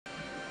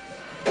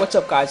What's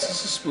up, guys?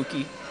 This is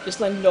Spooky. Just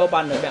letting you know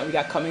about an event we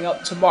got coming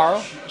up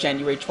tomorrow,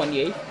 January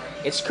 28th.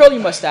 It's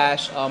Curleh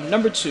Mustache,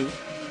 number 2.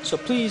 So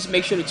please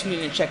make sure to tune in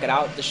and check it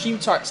out. The stream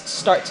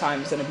start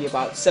time is going to be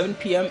about 7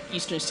 p.m.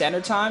 Eastern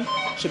Standard Time.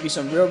 Should be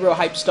some real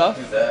hype stuff.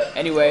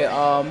 Anyway,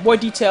 more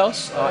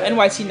details,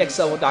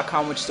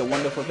 nycnextlevel.com, which is a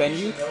wonderful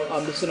venue.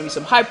 There's going to be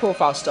some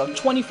high-profile stuff,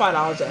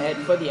 $25 a head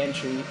for the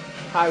entry,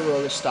 high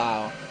roller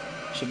style.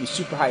 Should be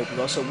super hype.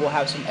 Also, we'll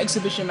have some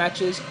exhibition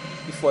matches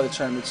before the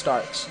tournament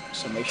starts.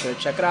 So make sure to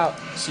check it out.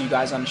 See you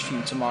guys on the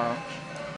stream tomorrow.